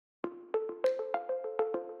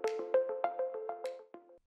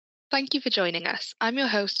Thank you for joining us. I'm your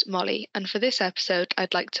host, Molly, and for this episode,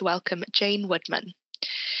 I'd like to welcome Jayne Woodman.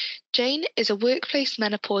 Jayne is a workplace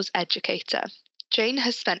menopause educator. Jayne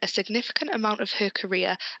has spent a significant amount of her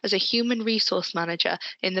career as a human resource manager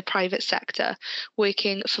in the private sector,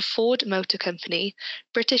 working for Ford Motor Company,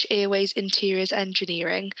 British Airways Interiors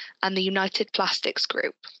Engineering, and the United Plastics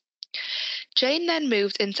Group. Jayne then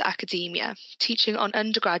moved into academia, teaching on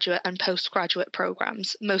undergraduate and postgraduate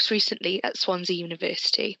programmes, most recently at Swansea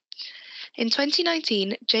University. In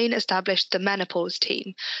 2019, Jayne established the Menopause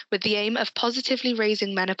Team with the aim of positively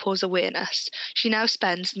raising menopause awareness. She now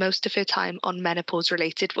spends most of her time on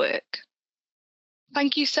menopause-related work.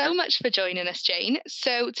 Thank you so much for joining us, Jayne.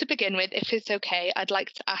 So to begin with, if it's okay, I'd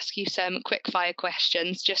like to ask you some quick-fire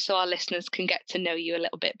questions just so our listeners can get to know you a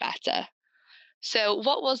little bit better. So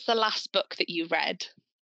what was the last book that you read?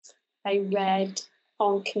 I read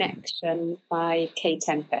On Connection by Kay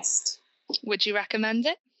Tempest. Would you recommend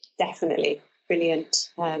it? Definitely. Brilliant.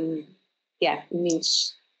 They're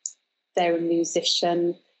a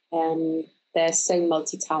musician, they're so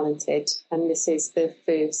multi-talented, and this is the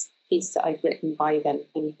first piece that I've written by them,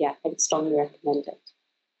 and I would strongly recommend it.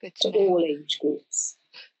 Good to all age groups.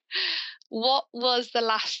 What was the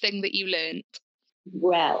last thing that you learned?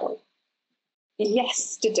 Well,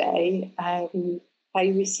 yesterday I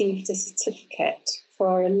received a certificate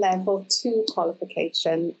for a level 2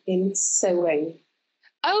 qualification in sewing.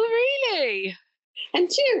 Oh, really? And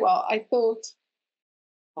do you know what? I thought,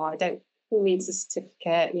 who needs a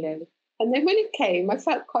certificate, And then when it came, I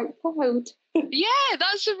felt quite proud. Yeah,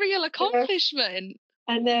 that's a real accomplishment.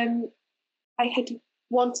 And I had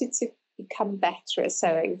wanted to become better at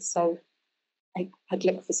sewing, so I'd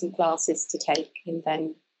looked for some classes to take, and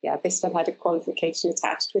then, this one had a qualification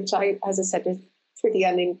attached, which I, as I said, was pretty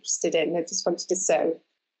uninterested in. I just wanted to sew.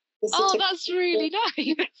 Oh, that's really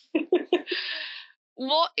nice.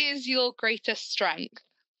 What is your greatest strength?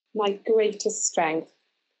 My greatest strength?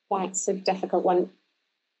 That's a difficult one.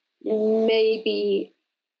 Maybe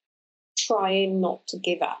trying not to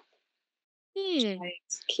give up. Trying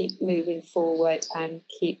to keep moving forward and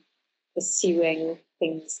keep pursuing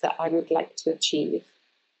things that I would like to achieve.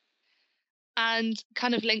 And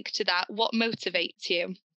kind of linked to that, what motivates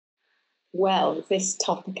you? Well, this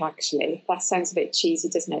topic actually, that sounds a bit cheesy,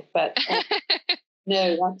 doesn't it? But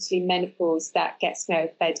no, actually menopause, that gets me out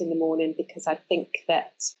of bed in the morning, because I think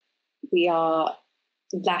that we are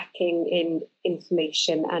lacking in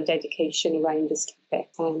information and education around this topic,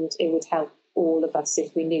 and it would help all of us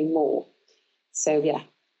if we knew more. So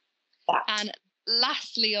that. And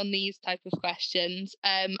lastly, on these type of questions,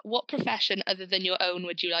 what profession other than your own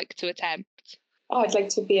would you like to attempt? I'd like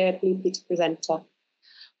to be a Blue Peter presenter.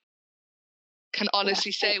 Can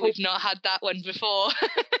honestly say we've not had that one before.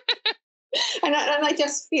 and I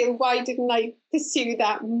just feel, why didn't I pursue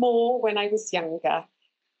that more when I was younger?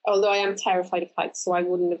 Although I am terrified of heights, so I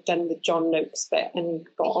wouldn't have done the John Noakes bit and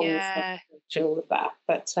got on with all of that.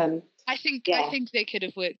 But I think they could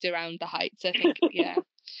have worked around the heights. I think,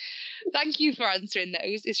 Thank you for answering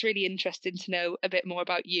those. It's really interesting to know a bit more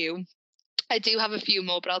about you. I do have a few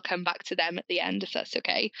more, but I'll come back to them at the end, if that's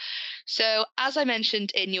okay. So, as I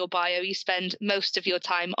mentioned in your bio, you spend most of your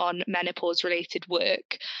time on menopause-related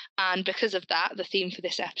work. And because of that, the theme for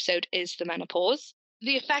this episode is the menopause.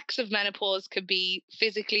 The effects of menopause can be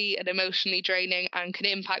physically and emotionally draining and can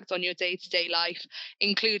impact on your day-to-day life,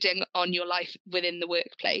 including on your life within the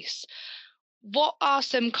workplace. What are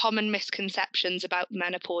some common misconceptions about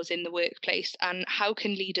menopause in the workplace, and how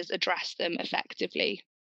can leaders address them effectively?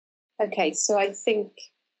 Okay, so I think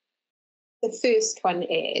the first one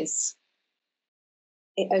is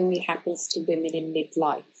it only happens to women in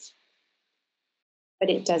midlife, but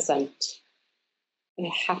it doesn't. It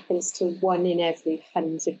happens to 1 in every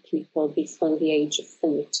 100 people before the age of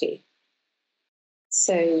 40.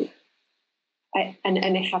 So, and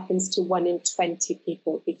it happens to 1 in 20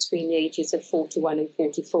 people between the ages of 41 and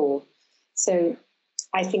 34. So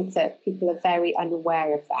I think that people are very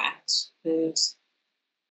unaware of that. And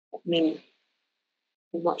I mean,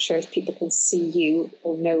 I'm not sure if people can see you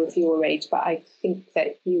or know of your age, but I think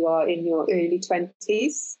that you are in your early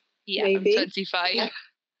 20s. Yeah, maybe. I'm 25. Yeah.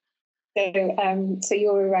 So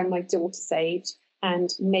you're around my daughter's age,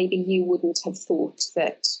 and maybe you wouldn't have thought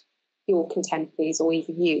that your contemporaries or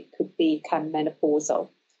even you could become menopausal.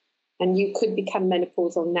 And you could become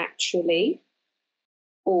menopausal naturally,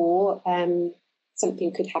 or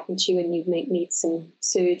something could happen to you and you might need some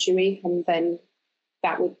surgery, and then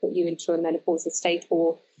that would put you into a menopausal state.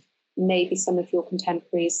 Or maybe some of your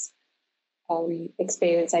contemporaries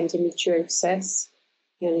experience endometriosis,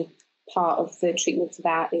 and part of the treatment for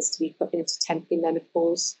that is to be put into temporary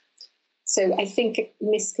menopause. So I think a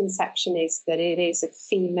misconception is that it is a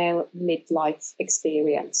female midlife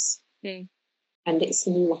experience. Mm. And it's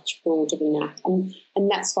much broader than that. And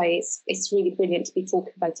that's why it's really brilliant to be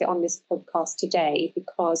talking about it on this podcast today,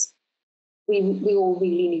 because we all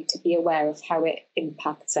really need to be aware of how it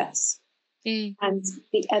impacts us. Mm. And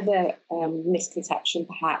the other misconception,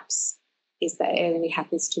 perhaps, is that it only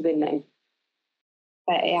happens to women.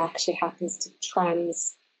 But it actually happens to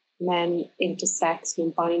trans men, intersex,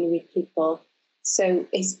 non-binary people. So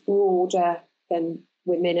it's broader than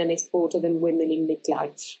women, and it's broader than women in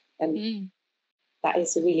midlife. And that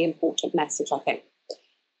is a really important message, I think.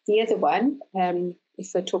 The other one,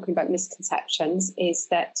 if we're talking about misconceptions, is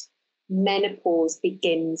that menopause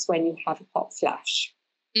begins when you have a hot flush.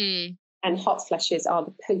 Mm. And hot flushes are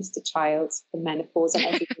the poster child for menopause, and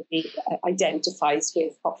everybody identifies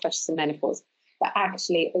with hot flushes and menopause. But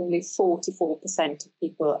actually, only 44% of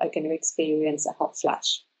people are going to experience a hot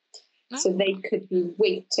flush. Oh. So they could be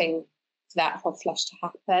waiting for that hot flush to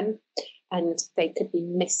happen, and they could be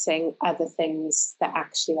missing other things that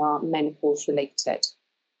actually are menopause related.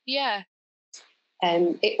 Yeah.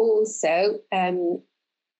 It also,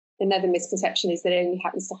 another misconception is that it only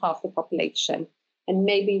happens to half the population. And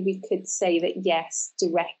maybe we could say that, yes,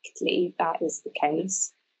 directly that is the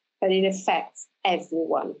case, but it affects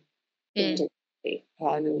everyone indirectly.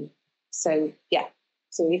 So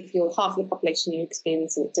if you're half the population, you're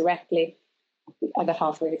experiencing it directly, the other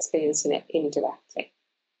half are experiencing it indirectly.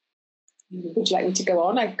 Would you like me to go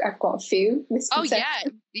on? I've got a few misconceptions.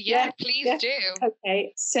 Oh, yeah, please do.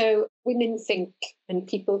 Okay, so women think, and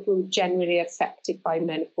people who are generally affected by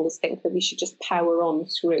menopause think that we should just power on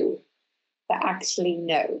through. But actually,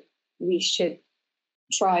 no, we should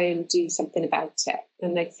try and do something about it.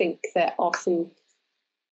 And I think that often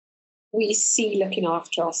we see looking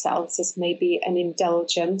after ourselves as maybe an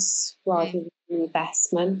indulgence rather than an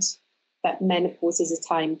investment. But menopause is a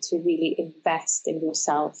time to really invest in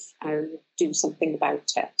yourself and do something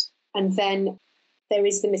about it. And then there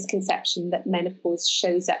is the misconception that menopause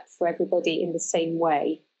shows up for everybody in the same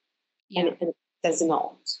way, and it does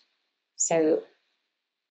not. So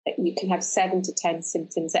you can have 7 to 10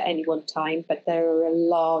 symptoms at any one time, but there are a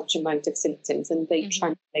large amount of symptoms, and they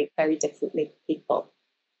translate very differently to people.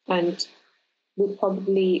 And we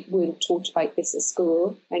probably weren't taught about this at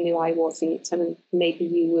school. I know I wasn't, and maybe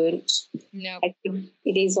you weren't. No. I think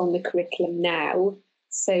it is on the curriculum now,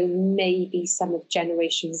 so maybe some of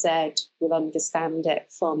Generation Z will understand it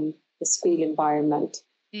from the school environment.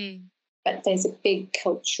 But there's a big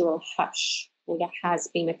cultural hush, or there has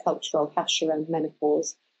been a cultural hush around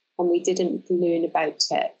menopause, and we didn't learn about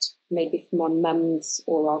it maybe from our mums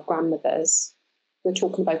or our grandmothers. We're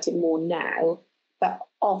talking about it more now, but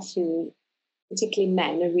often, particularly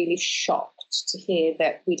men, are really shocked to hear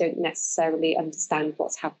that we don't necessarily understand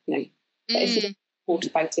what's happening. But if you don't talk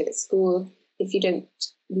about it at school, if you don't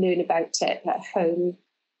learn about it at home,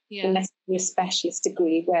 unless you're a specialist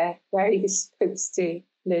degree, where are you supposed to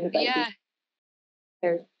learn about it?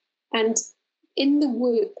 So, and in the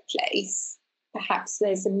workplace, perhaps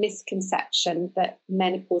there's a misconception that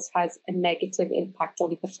menopause has a negative impact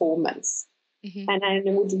on performance. And I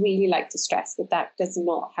would really like to stress that that does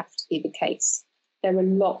not have to be the case. There are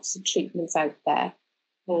lots of treatments out there,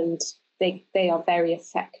 and they are very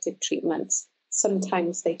effective treatments.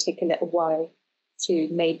 Sometimes they take a little while to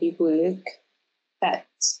maybe work, but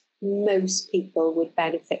most people would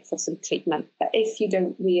benefit from some treatment. But if you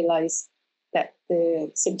don't realise that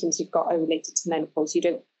the symptoms you've got are related to menopause, you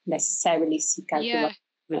don't necessarily seek out the right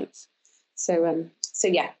treatment. So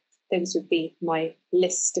yeah, those would be my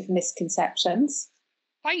list of misconceptions.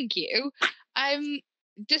 Thank you.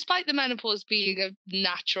 Despite the menopause being a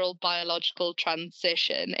natural biological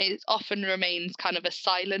transition, it often remains kind of a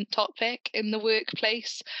silent topic in the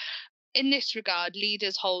workplace. In this regard,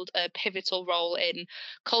 leaders hold a pivotal role in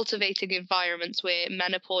cultivating environments where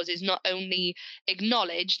menopause is not only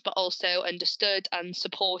acknowledged, but also understood and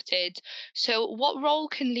supported. So what role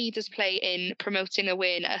can leaders play in promoting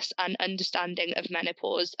awareness and understanding of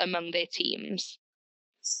menopause among their teams?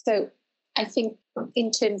 So I think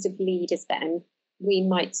in terms of leaders then, we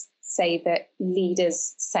might say that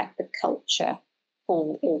leaders set the culture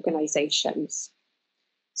for organisations.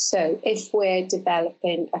 So if we're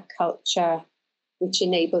developing a culture which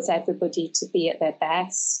enables everybody to be at their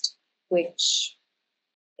best, which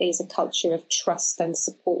is a culture of trust and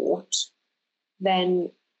support,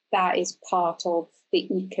 then that is part of the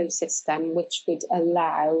ecosystem which would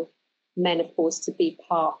allow menopause to be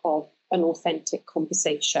part of an authentic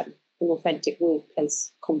conversation, an authentic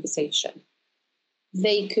workplace conversation.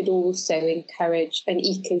 They could also encourage an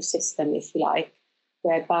ecosystem, if you like,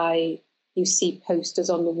 whereby you see posters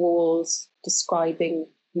on the walls describing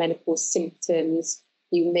menopause symptoms.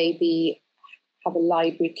 You maybe have a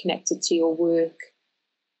library connected to your work,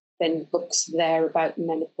 then books there about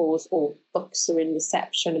menopause, or books are in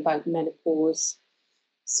reception about menopause.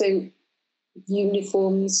 So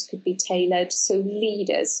uniforms could be tailored, so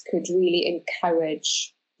leaders could really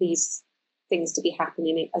encourage these things to be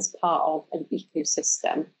happening as part of an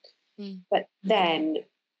ecosystem. But then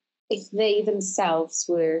if they themselves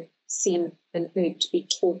were seen and heard to be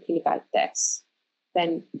talking about this,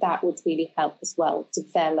 then that would really help as well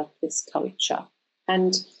develop this culture.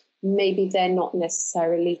 And maybe they're not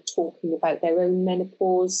necessarily talking about their own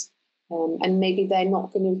menopause, and maybe they're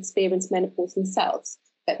not going to experience menopause themselves,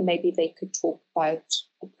 but maybe they could talk about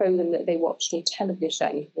a program that they watched on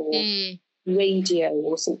television or radio,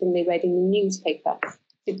 or something they read in the newspaper,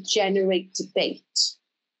 to generate debate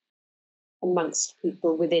amongst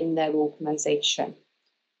people within their organisation.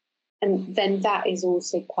 And then that is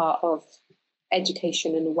also part of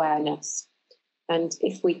education and awareness. And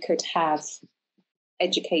if we could have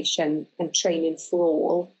education and training for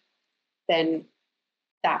all, then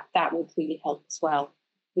that would really help as well.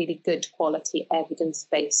 Really good quality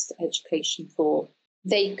evidence-based education for all.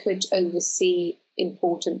 They could oversee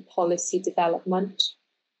important policy development,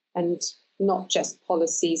 and not just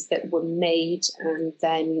policies that were made and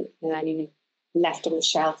then left on the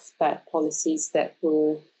shelf, but policies that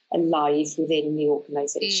were alive within the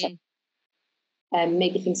organisation.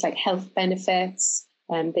 Maybe things like health benefits,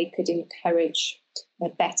 and they could encourage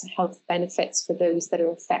better health benefits for those that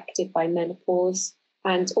are affected by menopause.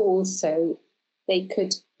 And also they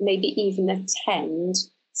could maybe even attend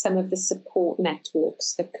some of the support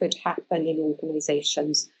networks that could happen in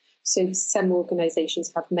organisations. So some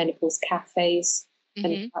organisations have menopause cafes,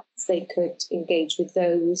 and perhaps they could engage with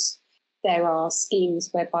those. There are schemes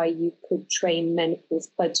whereby you could train menopause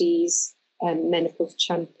buddies and menopause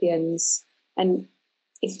champions. And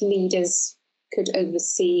if leaders could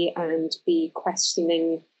oversee and be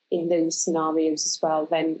questioning in those scenarios as well,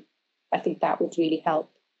 then I think that would really help.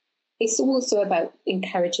 It's also about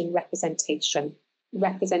encouraging representation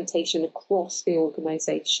across the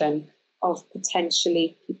organisation of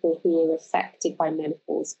potentially people who are affected by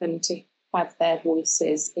menopause, and to have their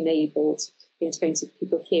voices enabled in terms of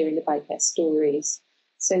people hearing about their stories.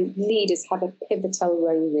 So leaders have a pivotal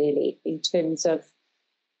role really in terms of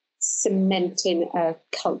cementing a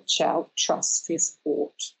culture of trust and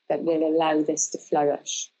support that will allow this to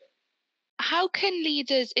flourish. How can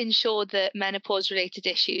leaders ensure that menopause-related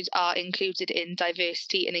issues are included in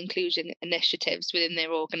diversity and inclusion initiatives within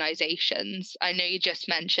their organisations? I know you just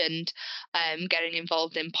mentioned getting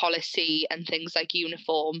involved in policy and things like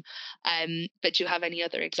uniform, but do you have any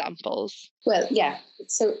other examples? Well, yeah.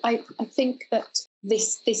 So I think that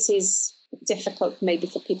this is difficult maybe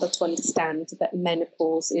for people to understand, that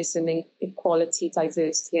menopause is an equality,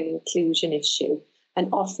 diversity and inclusion issue. And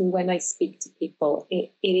often when I speak to people,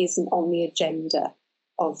 it isn't on the agenda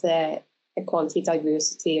of their equality,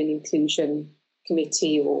 diversity and inclusion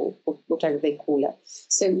committee, or whatever they call it.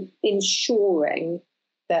 So ensuring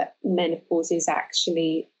that menopause is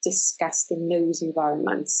actually discussed in those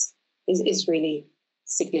environments is really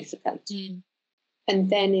significant. And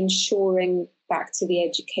then ensuring, back to the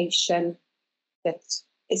education, that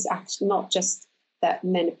it's actually not just that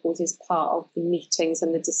menopause is part of the meetings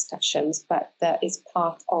and the discussions, but that is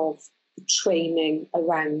part of the training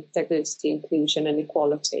around diversity, inclusion and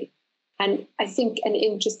equality. And I think an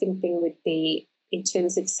interesting thing would be, in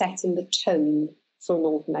terms of setting the tone for an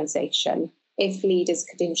organisation, if leaders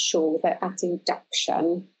could ensure that at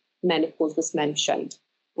induction, menopause was mentioned,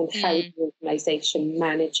 and how the organisation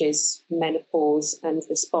manages menopause and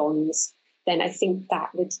responds, then I think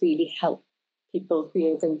that would really help people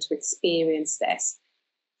who are going to experience this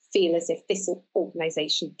feel as if this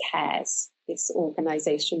organisation cares, this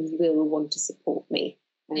organisation will want to support me,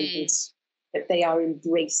 and that they are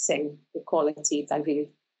embracing equality,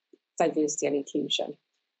 diversity and inclusion.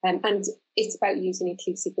 And it's about using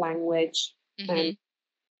inclusive language and,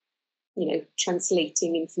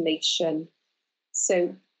 translating information.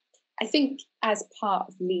 So I think as part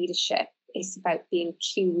of leadership, it's about being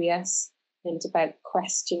curious and about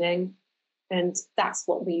questioning. And that's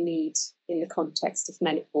what we need in the context of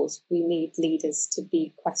menopause. We need leaders to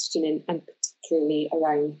be questioning, and particularly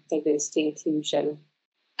around diversity and inclusion.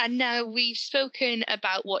 And now we've spoken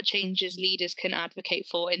about what changes leaders can advocate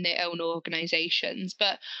for in their own organisations,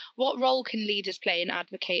 but what role can leaders play in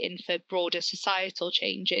advocating for broader societal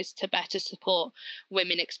changes to better support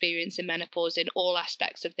women experiencing menopause in all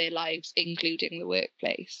aspects of their lives, including the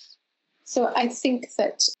workplace? So I think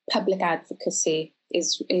that public advocacy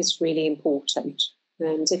is really important.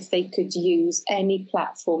 and if they could use any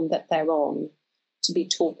platform that they're on to be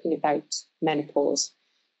talking about menopause.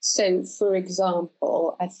 So, for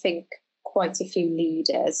example, I think quite a few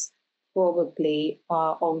leaders probably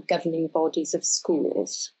are on governing bodies of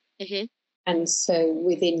schools. Mm-hmm. And so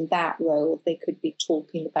within that role, they could be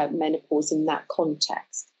talking about menopause in that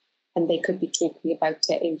context. And they could be talking about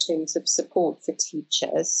it in terms of support for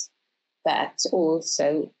teachers, but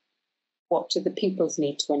also what do the pupils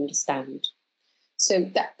need to understand. So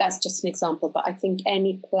that's just an example. But I think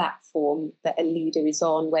any platform that a leader is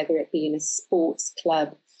on, whether it be in a sports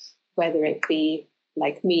club, whether it be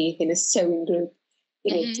like me in a sewing group,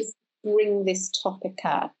 just bring this topic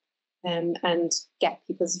up and get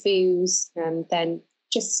people's views, and then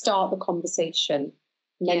just start the conversation.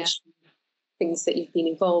 Mention things that you've been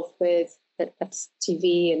involved with at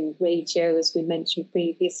TV and radio, as we mentioned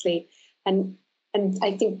previously. And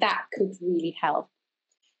I think that could really help.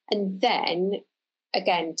 And then,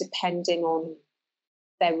 again, depending on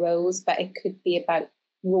their roles, but it could be about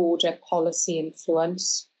broader policy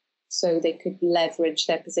influence. So they could leverage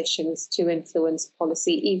their positions to influence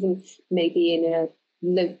policy, even maybe in a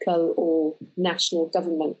local or national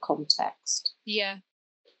government context. Yeah.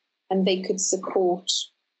 And they could support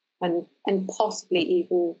and possibly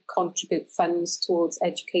even contribute funds towards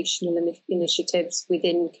educational initiatives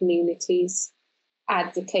within communities,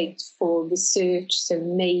 advocate for research, so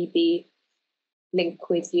maybe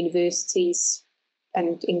link with universities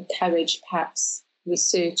and encourage perhaps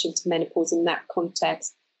research into menopause in that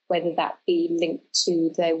context, whether that be linked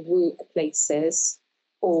to their workplaces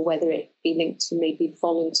or whether it be linked to maybe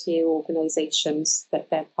volunteer organisations that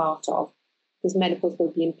they're part of, because menopause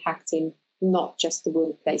will be impacting not just the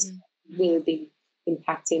workplace, will be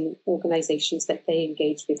impacting organisations that they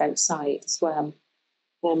engage with outside as well.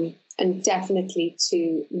 And definitely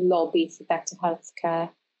to lobby for better healthcare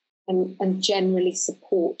and generally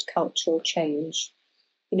support cultural change.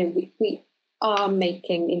 We are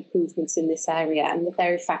making improvements in this area, and the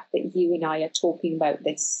very fact that you and I are talking about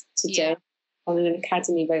this today on an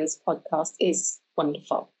Academy Rose podcast is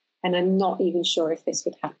wonderful. And I'm not even sure if this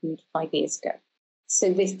would happen 5 years ago.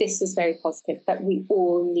 So this is very positive, but we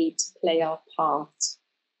all need to play our part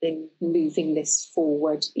in moving this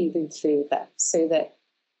forward even further so that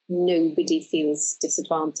nobody feels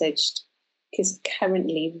disadvantaged, because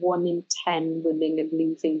currently 1 in 10 women are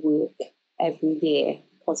losing work every year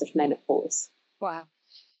because of menopause. Wow.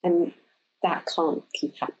 And that can't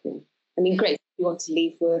keep happening. I mean, great, if you want to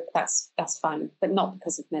leave work, that's fine, but not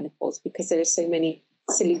because of menopause, because there are so many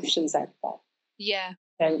solutions out there. Yeah.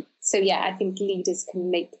 So I think leaders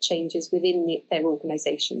can make changes within their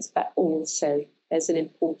organisations, but also there's an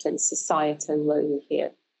important societal role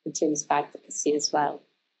here in terms of advocacy as well.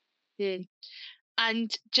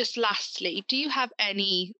 And just lastly, do you have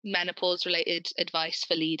any menopause-related advice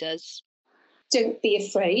for leaders? Don't be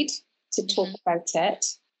afraid to talk about it.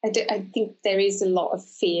 I think there is a lot of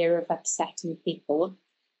fear of upsetting people,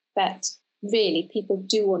 but really people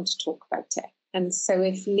do want to talk about it. And so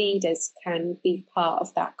if leaders can be part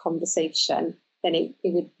of that conversation, then it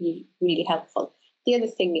would be really helpful. The other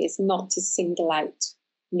thing is not to single out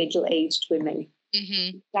middle-aged women.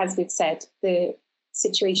 As we've said, the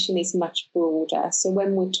situation is much broader. So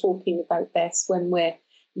when we're talking about this, when we're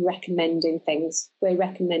recommending things, we're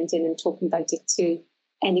recommending and talking about it to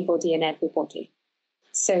anybody and everybody.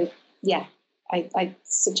 So I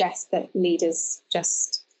suggest that leaders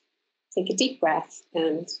just take a deep breath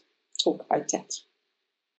and talk about it.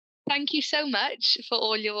 Thank you so much for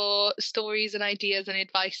all your stories and ideas and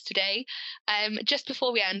advice today. Just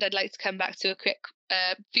before we end, I'd like to come back to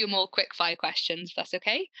a few more quick fire questions, if that's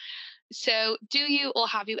okay. So, do you or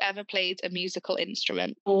have you ever played a musical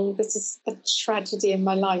instrument? Oh, this is a tragedy in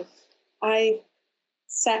my life. I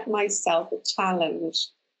set myself a challenge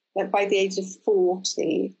that by the age of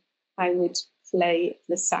 40, I would play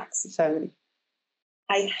the saxophone.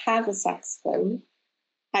 I have a saxophone.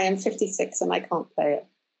 I am 56 and I can't play it.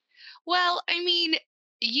 Well, I mean,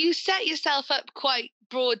 you set yourself up quite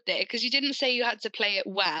broad there, because you didn't say you had to play it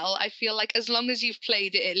well. I feel like as long as you've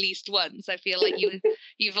played it at least once, I feel like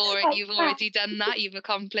you've already done that. You've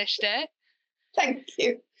accomplished it. Thank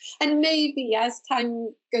you. And maybe as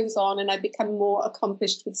time goes on and I become more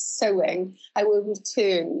accomplished with sewing, I will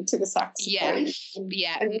return to the saxophone. Yes,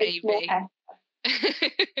 maybe.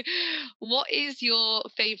 What is your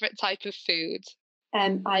favourite type of food?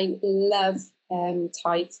 I love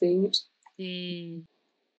Thai food.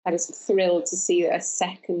 I was thrilled to see that a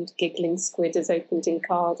second Giggling Squid has opened in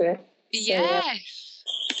Cardiff. Yes.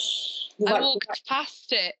 I walked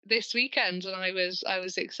past it this weekend and I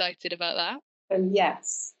was excited about that.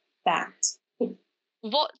 Yes, that.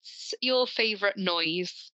 What's your favourite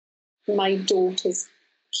noise? My daughter's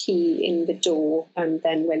key in the door, and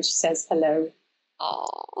then when she says hello.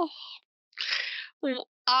 Oh.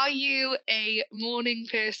 Are you a morning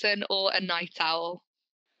person or a night owl?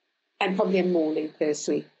 I'm probably a morning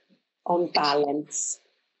person, on balance.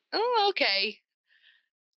 Oh, okay.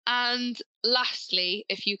 And lastly,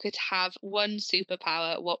 if you could have one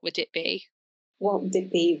superpower, what would it be? What would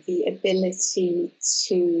it be? The ability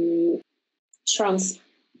to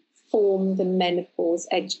transform the menopause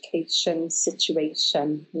education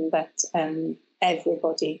situation, that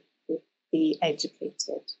everybody would be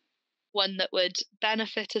educated. One that would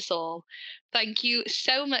benefit us all. Thank you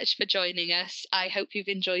so much for joining us. I hope you've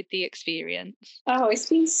enjoyed the experience. Oh, it's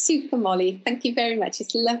been super, Molly. Thank you very much.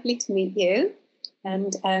 It's lovely to meet you,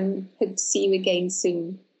 and hope to see you again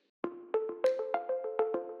soon.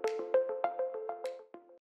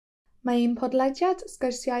 Mae'n podlediad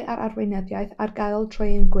Sgwrsiau ar Arweinyddiaeth ar gael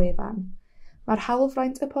trwy ein gwefan. Mae'r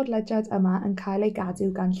hawlfraint y podlediad yma yn cael ei gadw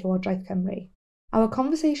gan Llywodraeth Cymru. Our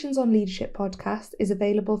Conversations on Leadership podcast is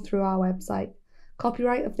available through our website.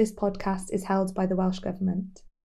 Copyright of this podcast is held by the Welsh Government.